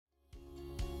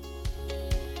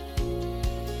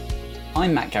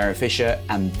I'm Matt Garrett-Fisher,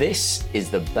 and this is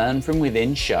the Burn From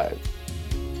Within show.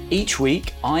 Each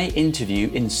week, I interview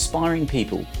inspiring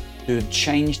people who have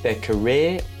changed their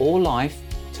career or life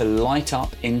to light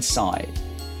up inside.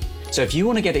 So if you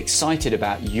want to get excited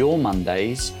about your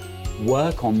Mondays,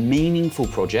 work on meaningful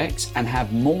projects, and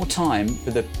have more time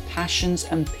for the passions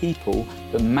and people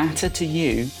that matter to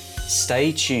you,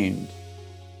 stay tuned.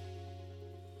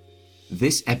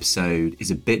 This episode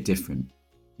is a bit different.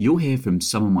 You'll hear from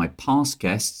some of my past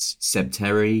guests, Seb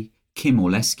Terry, Kim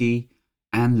Orlesky,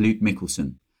 and Luke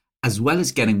Mickelson, as well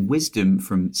as getting wisdom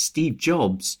from Steve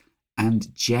Jobs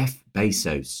and Jeff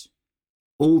Bezos.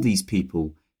 All these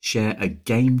people share a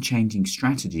game-changing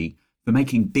strategy for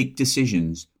making big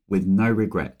decisions with no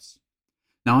regrets.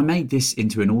 Now, I made this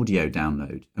into an audio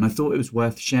download, and I thought it was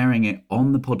worth sharing it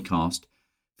on the podcast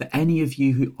for any of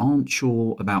you who aren't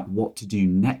sure about what to do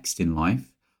next in life,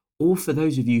 or for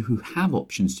those of you who have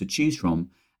options to choose from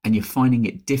and you're finding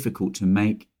it difficult to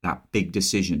make that big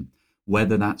decision,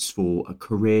 whether that's for a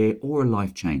career or a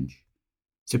life change.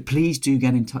 So please do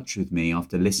get in touch with me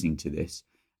after listening to this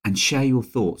and share your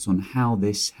thoughts on how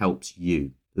this helps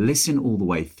you. Listen all the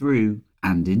way through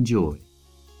and enjoy.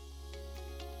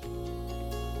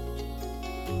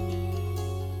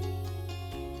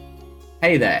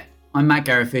 Hey there, I'm Matt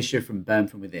Garrett-Fisher from Burn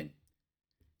From Within.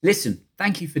 Listen,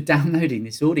 thank you for downloading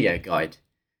this audio guide.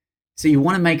 So you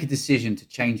want to make a decision to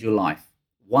change your life,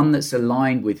 one that's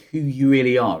aligned with who you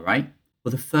really are, right?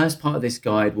 Well, the first part of this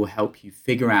guide will help you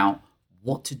figure out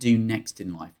what to do next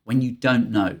in life when you don't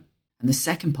know. And the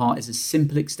second part is a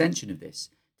simple extension of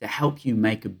this to help you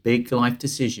make a big life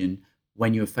decision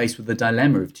when you're faced with the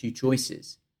dilemma of two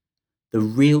choices. The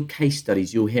real case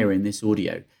studies you'll hear in this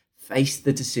audio face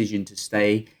the decision to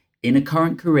stay in a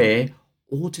current career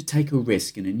or to take a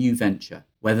risk in a new venture,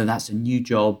 whether that's a new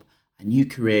job, a new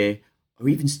career, or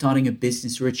even starting a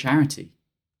business or a charity.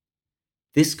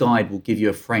 This guide will give you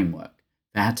a framework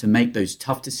for how to make those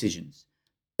tough decisions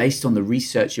based on the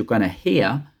research you're going to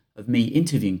hear of me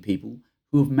interviewing people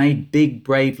who have made big,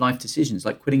 brave life decisions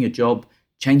like quitting a job,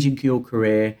 changing your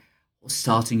career, or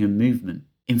starting a movement.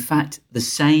 In fact, the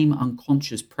same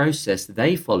unconscious process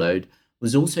they followed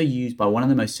was also used by one of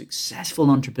the most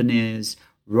successful entrepreneurs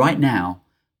right now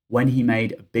when he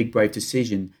made a big, brave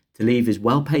decision to leave his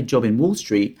well-paid job in Wall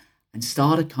Street and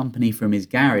start a company from his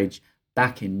garage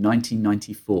back in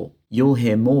 1994. You'll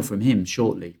hear more from him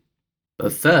shortly.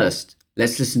 But first,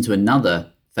 let's listen to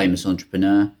another famous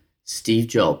entrepreneur, Steve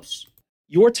Jobs.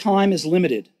 Your time is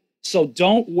limited, so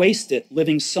don't waste it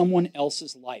living someone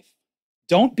else's life.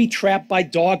 Don't be trapped by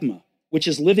dogma, which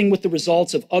is living with the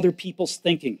results of other people's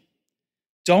thinking.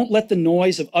 Don't let the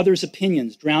noise of others'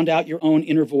 opinions drown out your own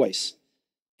inner voice.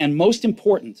 And most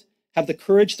important, have the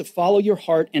courage to follow your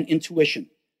heart and intuition.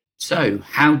 So,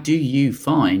 how do you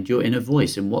find your inner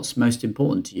voice and what's most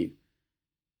important to you?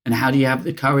 And how do you have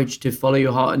the courage to follow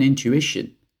your heart and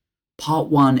intuition? Part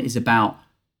one is about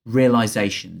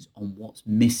realizations on what's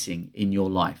missing in your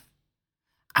life.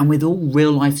 And with all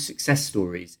real life success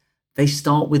stories, they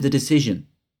start with a decision.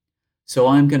 So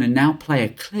I'm going to now play a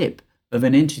clip of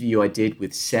an interview I did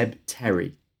with Seb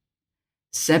Terry.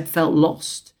 Seb felt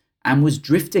lost and was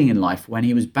drifting in life when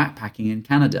he was backpacking in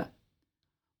Canada.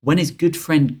 When his good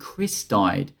friend Chris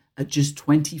died at just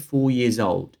 24 years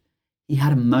old, he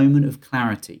had a moment of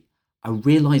clarity, a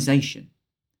realization.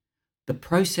 The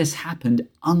process happened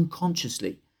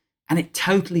unconsciously, and it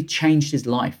totally changed his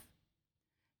life.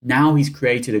 Now he's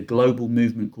created a global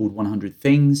movement called 100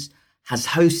 Things, has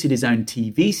hosted his own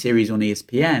TV series on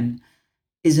ESPN,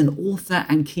 is an author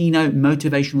and keynote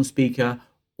motivational speaker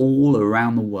all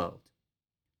around the world.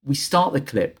 We start the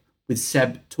clip with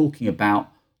Seb talking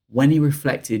about when he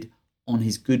reflected on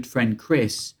his good friend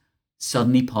Chris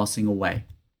suddenly passing away.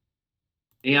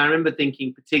 I remember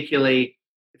thinking particularly,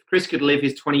 if Chris could live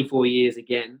his 24 years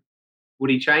again, would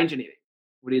he change anything?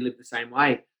 Would he live the same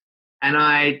way? And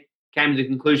I came to the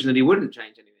conclusion that he wouldn't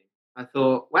change anything. I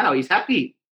thought, wow, he's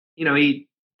happy. He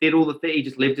did all the things. He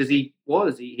just lived as he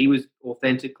was. He was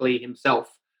authentically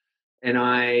himself. And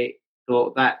I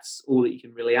thought that's all that you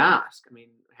can really ask. I mean,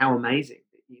 how amazing,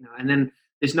 And then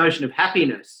this notion of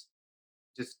happiness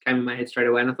just came in my head straight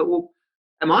away. And I thought, well,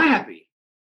 am I happy?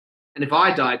 And if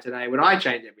I died today, would I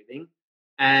change everything?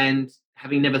 And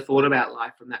having never thought about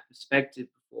life from that perspective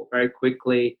before, very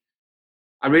quickly,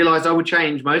 I realized I would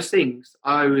change most things.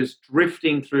 I was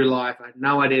drifting through life. I had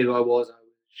no idea who I was. I was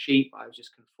a sheep. I was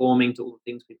just conforming to all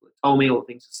the things people had told me, all the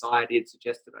things society had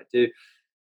suggested I do.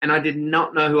 And I did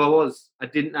not know who I was. I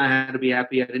didn't know how to be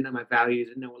happy. I didn't know my values.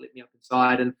 I didn't know what lit me up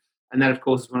inside. And that, of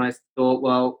course, is when I thought,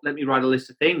 well, let me write a list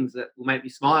of things that will make me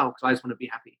smile because I just want to be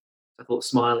happy. So I thought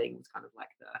smiling was kind of like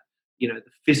the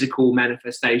physical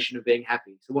manifestation of being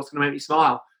happy. So what's going to make me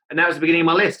smile? And that was the beginning of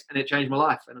my list, and it changed my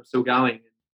life, and I'm still going.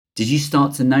 Did you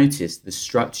start to notice the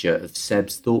structure of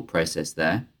Seb's thought process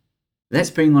there? Let's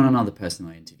bring on another person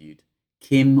I interviewed,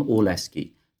 Kim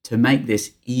Orlesky, to make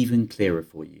this even clearer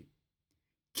for you.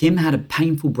 Kim had a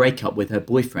painful breakup with her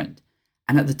boyfriend,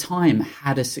 and at the time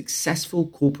had a successful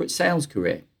corporate sales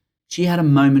career. She had a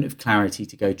moment of clarity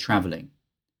to go traveling.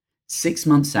 6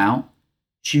 months out,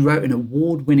 she wrote an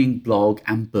award-winning blog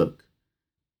and book.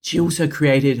 She also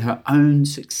created her own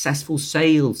successful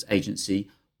sales agency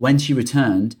when she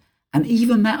returned, and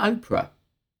even met Oprah.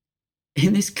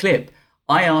 In this clip,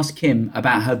 I asked Kim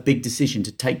about her big decision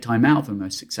to take time out from her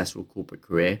successful corporate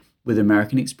career with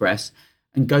American Express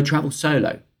and go travel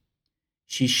solo.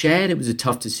 She shared it was a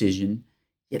tough decision,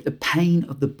 yet the pain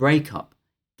of the breakup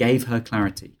gave her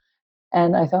clarity.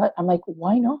 And I'm like,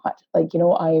 why not?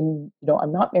 I'm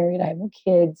not married. I have no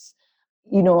kids.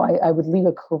 I would leave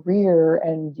a career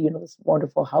and, this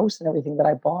wonderful house and everything that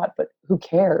I bought, but who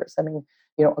cares? I mean,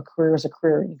 a career is a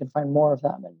career and you can find more of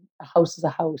them, and a house is a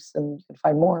house and you can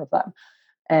find more of them.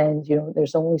 And,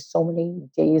 there's only so many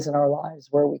days in our lives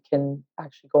where we can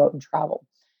actually go out and travel.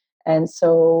 And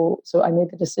so I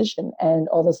made the decision, and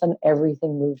all of a sudden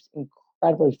everything moved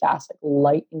incredibly fast, like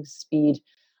lightning speed.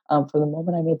 From the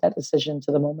moment I made that decision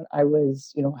to the moment I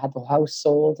was, had the house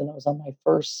sold and I was on my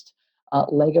first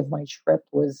leg of my trip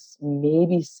was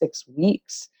maybe 6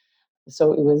 weeks.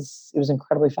 So it was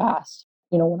incredibly fast.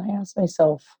 When I asked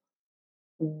myself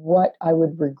what I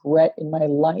would regret in my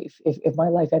life, if my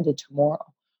life ended tomorrow,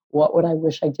 what would I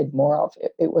wish I did more of?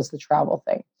 It was the travel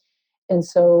thing. And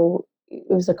so it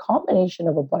was a combination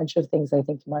of a bunch of things, I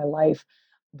think, in my life.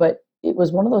 But it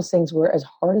was one of those things where, as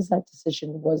hard as that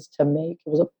decision was to make, it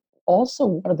was also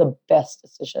one of the best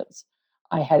decisions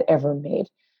I had ever made,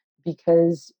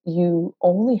 because you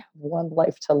only have one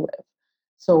life to live.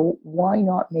 So why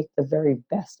not make the very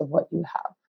best of what you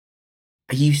have?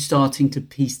 Are you starting to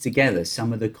piece together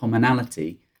some of the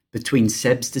commonality between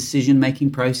Seb's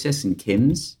decision-making process and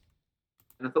Kim's?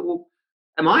 And I thought, well,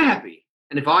 am I happy?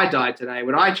 And if I died today,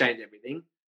 would I change everything?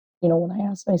 When I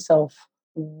asked myself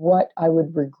what I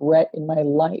would regret in my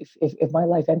life, if my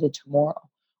life ended tomorrow,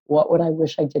 what would I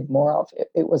wish I did more of?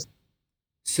 It was.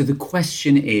 So the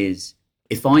question is,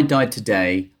 if I died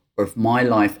today, or if my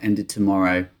life ended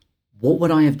tomorrow, what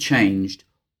would I have changed,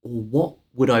 or what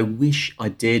would I wish I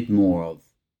did more of?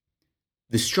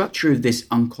 The structure of this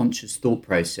unconscious thought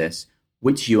process,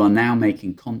 which you are now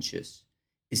making conscious,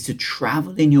 is to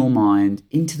travel in your mind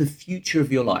into the future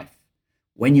of your life,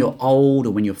 when you're old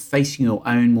or when you're facing your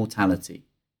own mortality.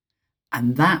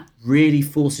 And that really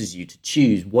forces you to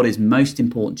choose what is most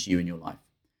important to you in your life,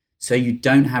 so you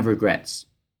don't have regrets.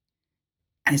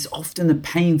 And it's often the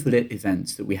painful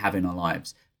events that we have in our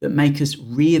lives that make us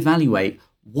reevaluate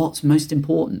what's most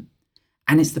important.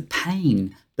 And it's the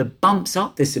pain that bumps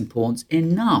up this importance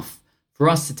enough for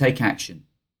us to take action.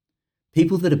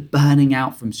 People that are burning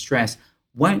out from stress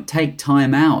won't take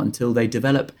time out until they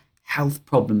develop health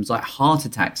problems like heart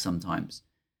attacks sometimes.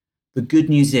 The good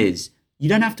news is you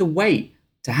don't have to wait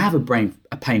to have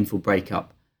a painful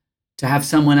breakup, to have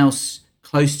someone else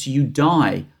close to you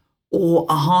die, or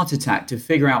a heart attack to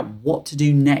figure out what to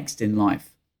do next in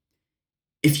life.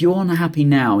 If you're unhappy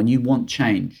now and you want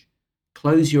change,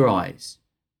 close your eyes,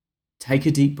 take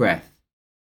a deep breath,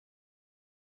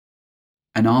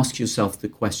 and ask yourself the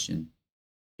question,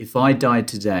 if I died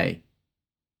today,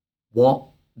 what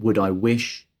would I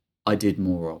wish I did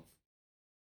more of?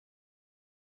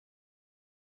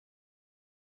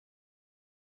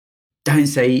 Don't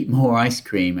say eat more ice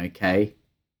cream, okay?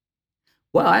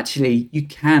 Well, actually, you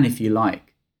can if you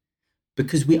like,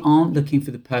 because we aren't looking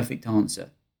for the perfect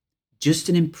answer, just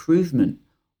an improvement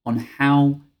on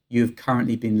how you have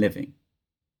currently been living.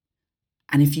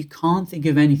 And if you can't think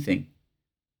of anything,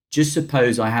 just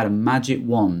suppose I had a magic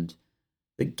wand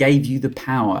that gave you the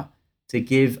power to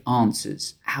give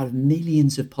answers out of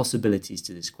millions of possibilities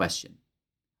to this question.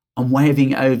 I'm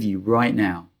waving it over you right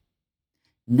now.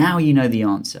 Now you know the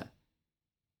answer.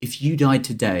 If you died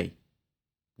today,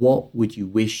 what would you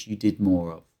wish you did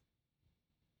more of?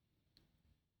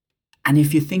 And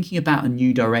if you're thinking about a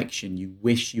new direction you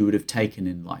wish you would have taken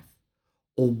in life,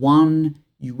 or one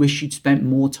you wish you'd spent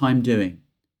more time doing,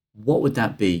 what would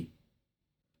that be?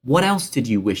 What else did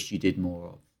you wish you did more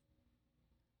of?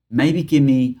 Maybe give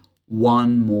me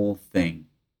one more thing.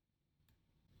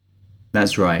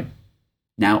 That's right.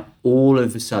 Now, all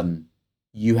of a sudden,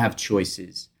 you have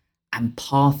choices and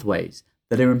pathways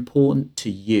that are important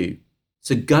to you.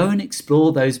 So go and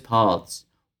explore those paths,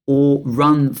 or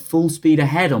run full speed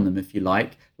ahead on them if you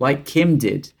like Kim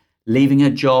did, leaving her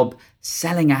job,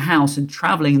 selling a house, and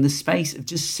traveling in the space of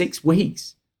just 6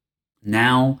 weeks.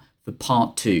 Now for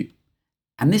part 2.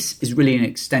 And this is really an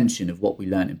extension of what we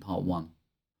learned in part 1.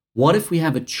 What if we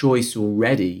have a choice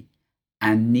already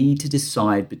and need to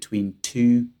decide between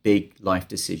 2 big life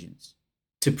decisions?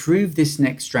 To prove this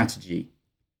next strategy,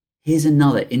 here's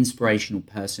another inspirational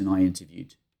person I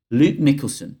interviewed, Luke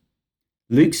Mickelson.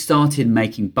 Luke started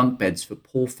making bunk beds for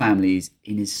poor families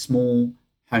in his small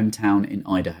hometown in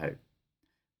Idaho.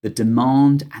 The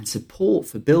demand and support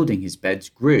for building his beds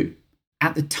grew.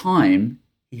 At the time,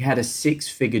 he had a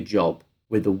 6-figure job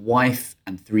with a wife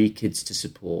and 3 kids to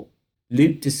support.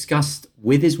 Luke discussed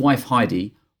with his wife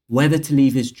Heidi whether to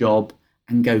leave his job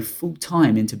and go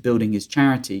full-time into building his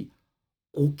charity,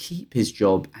 or keep his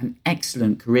job and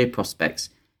excellent career prospects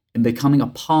in becoming a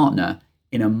partner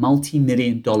in a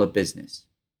multi-million-dollar business.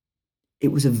 It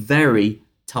was a very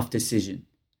tough decision,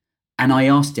 and I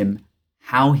asked him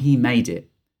how he made it,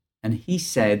 and he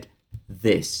said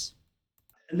this.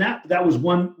 And that was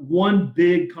one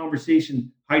big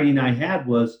conversation Heidi and I had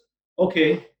was,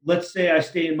 okay, let's say I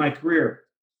stay in my career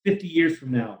 50 years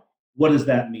from now. What does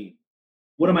that mean?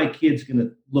 What are my kids going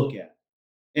to look at?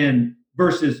 And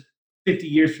versus 50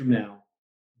 years from now,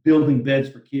 building beds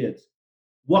for kids.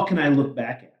 What can I look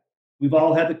back at? We've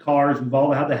all had the cars, we've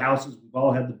all had the houses, we've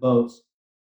all had the boats.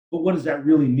 But what does that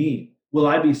really mean? Will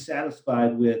I be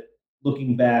satisfied with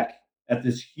looking back at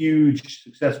this huge,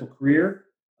 successful career,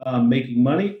 making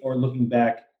money, or looking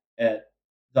back at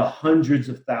the hundreds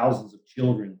of thousands of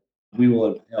children we will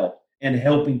have helped and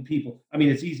helping people? I mean,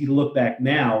 it's easy to look back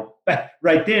now.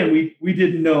 Right then, we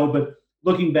didn't know, but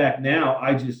looking back now,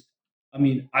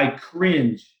 I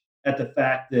cringe at the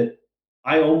fact that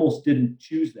I almost didn't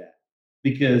choose that,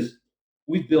 because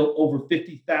we've built over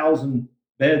 50,000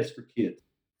 beds for kids.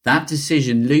 That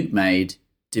decision Luke made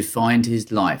defined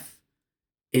his life.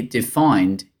 It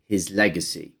defined his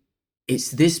legacy.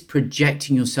 It's this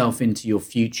projecting yourself into your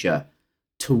future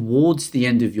towards the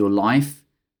end of your life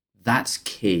that's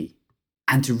key.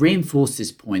 And to reinforce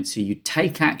this point, so you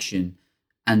take action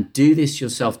and do this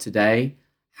yourself today,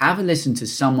 have a listen to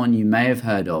someone you may have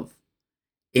heard of.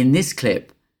 In this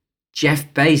clip,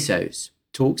 Jeff Bezos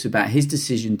talks about his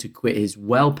decision to quit his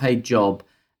well-paid job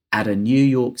at a New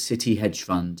York City hedge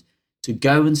fund to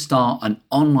go and start an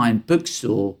online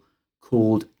bookstore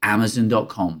called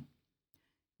Amazon.com.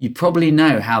 You probably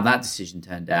know how that decision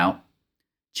turned out.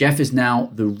 Jeff is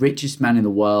now the richest man in the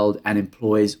world and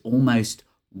employs almost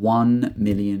 1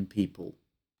 million people.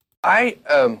 I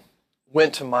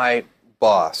went to my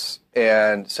boss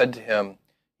and said to him,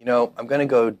 I'm going to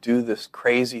go do this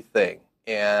crazy thing,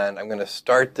 and I'm going to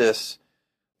start this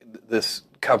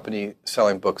company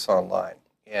selling books online.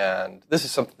 And this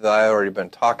is something that I had already been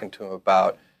talking to him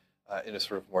about in a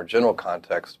sort of more general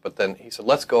context. But then he said,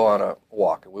 let's go on a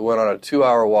walk. And we went on a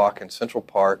 2-hour walk in Central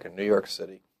Park in New York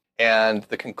City. And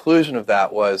the conclusion of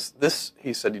that was this.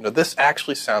 He said, this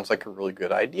actually sounds like a really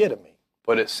good idea to me,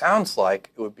 but it sounds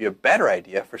like it would be a better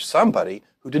idea for somebody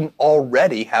who didn't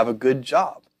already have a good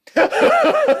job.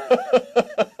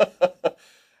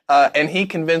 And he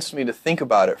convinced me to think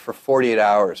about it for 48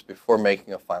 hours before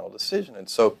making a final decision. And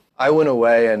so I went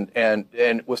away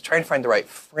and was trying to find the right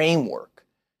framework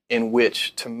in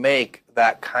which to make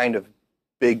that kind of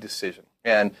big decision.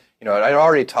 And I'd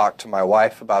already talked to my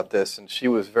wife about this, and she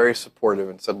was very supportive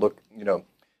and said, look,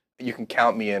 you can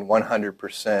count me in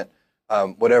 100%,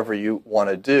 whatever you want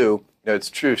to do. It's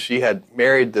true. She had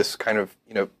married this kind of,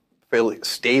 fairly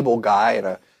stable guy in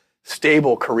a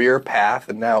stable career path,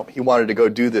 and now he wanted to go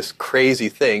do this crazy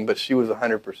thing, but she was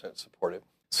 100% supportive.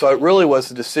 So it really was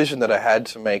a decision that I had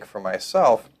to make for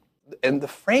myself. And the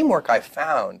framework I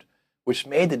found, which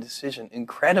made the decision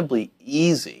incredibly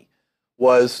easy,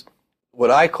 was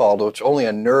what I called, which only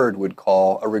a nerd would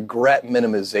call, a regret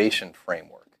minimization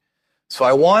framework. So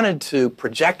I wanted to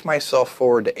project myself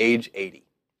forward to age 80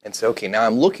 and say, okay, now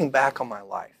I'm looking back on my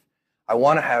life. I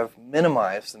want to have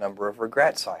minimized the number of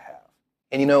regrets I have.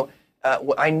 And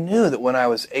I knew that when I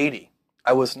was 80,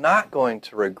 I was not going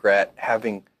to regret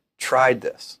having tried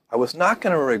this. I was not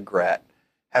going to regret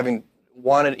having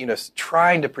wanted,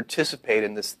 trying to participate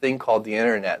in this thing called the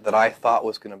internet that I thought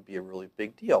was going to be a really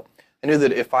big deal. I knew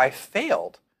that if I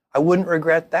failed, I wouldn't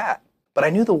regret that. But I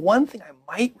knew the one thing I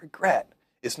might regret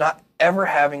is not ever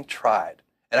having tried.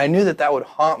 And I knew that that would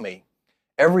haunt me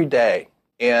every day.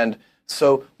 And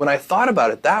so when I thought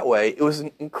about it that way, it was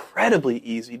an incredibly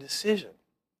easy decision.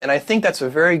 And I think that's a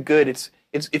very good, it's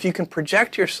if you can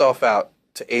project yourself out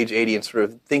to age 80 and sort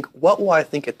of think, what will I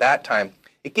think at that time?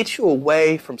 It gets you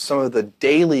away from some of the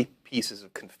daily pieces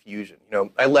of confusion.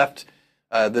 I left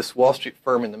this Wall Street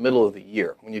firm in the middle of the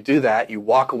year. When you do that, you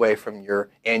walk away from your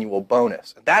annual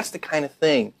bonus. And that's the kind of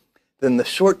thing that in the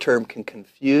short term can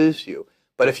confuse you.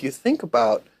 But if you think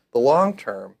about the long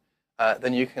term,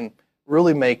 then you can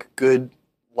really make good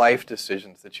life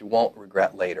decisions that you won't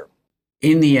regret later.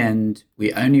 In the end,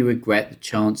 we only regret the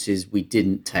chances we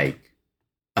didn't take.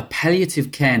 A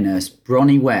palliative care nurse,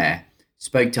 Bronnie Ware,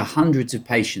 spoke to hundreds of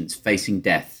patients facing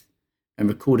death and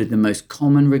recorded the most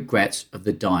common regrets of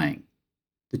the dying.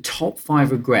 The top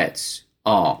 5 regrets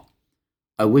are: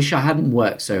 I wish I hadn't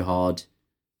worked so hard.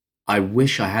 I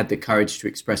wish I had the courage to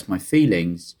express my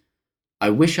feelings. I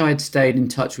wish I had stayed in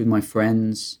touch with my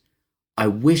friends. I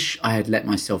wish I had let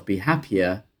myself be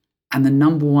happier. And the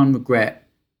number 1 regret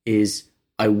is,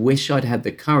 I wish I'd had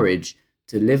the courage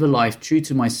to live a life true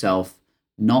to myself,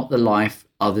 not the life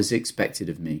others expected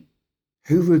of me.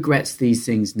 Who regrets these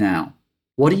things now?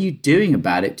 What are you doing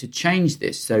about it to change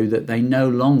this so that they no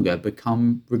longer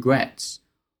become regrets?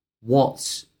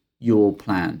 What's your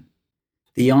plan?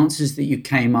 The answers that you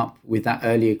came up with that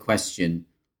earlier question,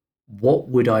 what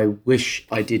would I wish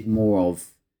I did more of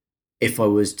if I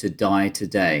was to die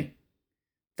today?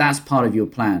 That's part of your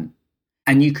plan.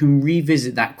 And you can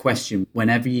revisit that question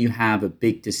whenever you have a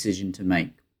big decision to make.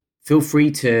 Feel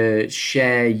free to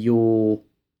share your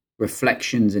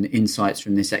reflections and insights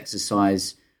from this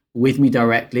exercise with me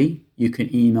directly. You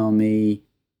can email me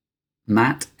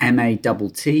Matt,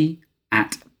 M-A-T-T,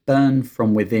 at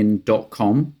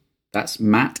burnfromwithin.com. That's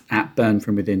Matt at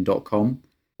burnfromwithin.com.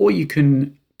 Or you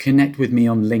can connect with me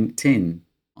on LinkedIn.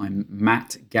 I'm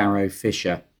Matt Garrow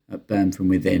Fisher at Burn From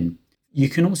Within. You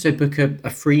can also book a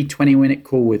free 20-minute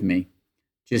call with me.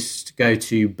 Just go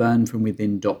to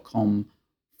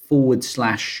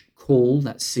burnfromwithin.com/call,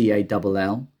 that's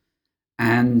C-A-L-L,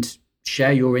 and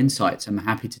share your insights. I'm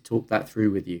happy to talk that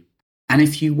through with you. And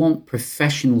if you want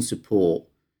professional support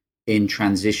in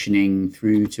transitioning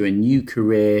through to a new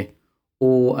career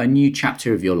or a new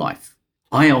chapter of your life,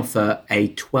 I offer a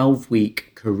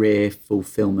 12-week career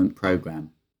fulfillment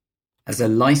program. As a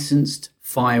licensed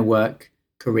firework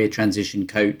career transition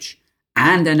coach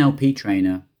and NLP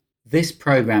trainer, this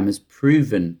program has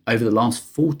proven over the last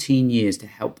 14 years to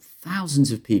help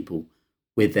thousands of people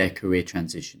with their career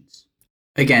transitions.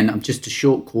 Again, I'm just a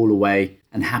short call away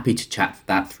and happy to chat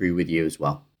that through with you as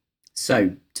well.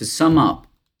 So, to sum up,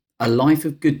 a life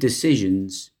of good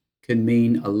decisions can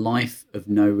mean a life of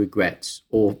no regrets,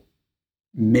 or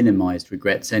minimized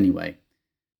regrets anyway.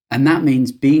 And that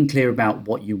means being clear about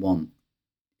what you want.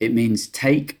 It means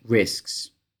take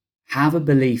risks. Have a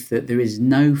belief that there is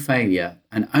no failure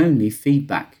and only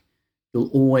feedback. You'll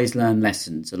always learn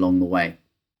lessons along the way.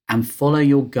 And follow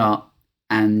your gut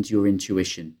and your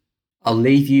intuition. I'll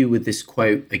leave you with this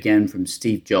quote again from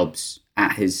Steve Jobs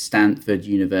at his Stanford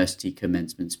University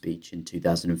commencement speech in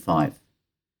 2005.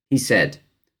 He said,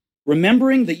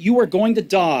 Remembering that you are going to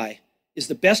die is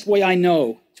the best way I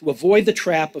know to avoid the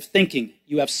trap of thinking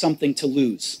you have something to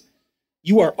lose.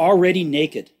 You are already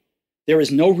naked. There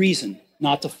is no reason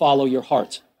not to follow your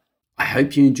heart. I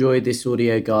hope you enjoyed this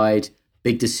audio guide.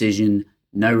 Big decision,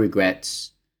 no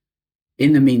regrets.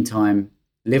 In the meantime,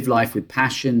 live life with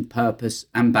passion, purpose,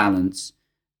 and balance,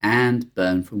 and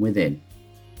burn from within.